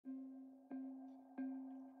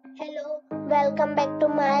Hello, welcome back to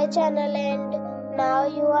my channel, and now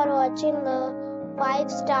you are watching a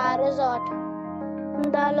 5-star resort.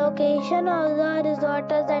 The location of the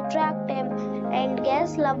resort is attractive and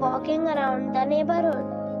guests love walking around the neighborhood.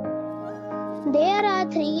 There are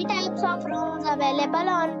 3 types of rooms available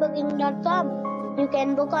on booking.com. You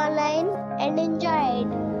can book online and enjoy it.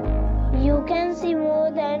 You can see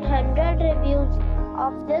more than 100 reviews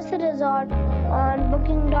of this resort on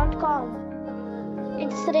booking.com.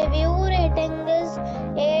 Its review rating is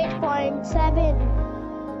 8.7.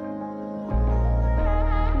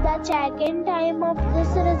 The check-in time of this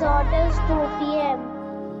resort is 2 p.m.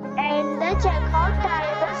 and the check-out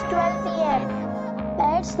time is 12 p.m.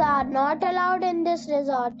 Pets are not allowed in this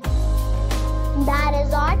resort. The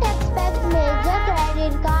resort accepts major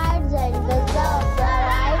credit cards and reserves the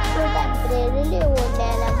right to temporarily hold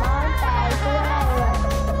an amount tied to arrival.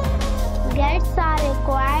 Guests are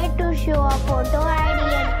required to show a photo ID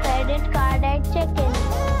and credit card at check-in.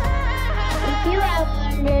 If you have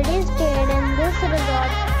already stayed in this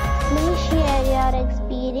resort, please share your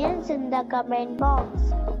experience in the comment box.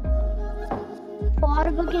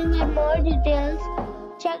 For booking and more details,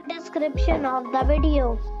 check description of the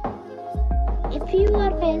video. If you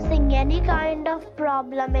are facing any kind of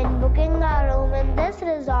problem in booking a room in this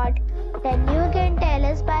resort, then you can tell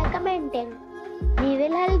us by commenting. We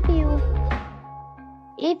will help you.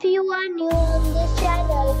 If you are new on this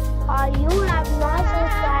channel or you have not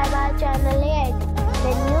subscribed our channel yet,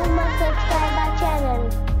 then you must subscribe our channel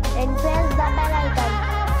and press the bell icon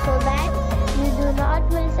so that you do not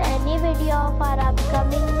miss any video of our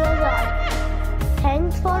upcoming resort.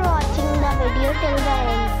 Thanks for watching the video till the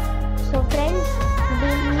end. So friends,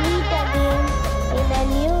 we'll meet again in a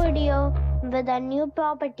new video with a new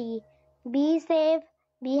property. Be safe,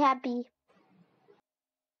 be happy.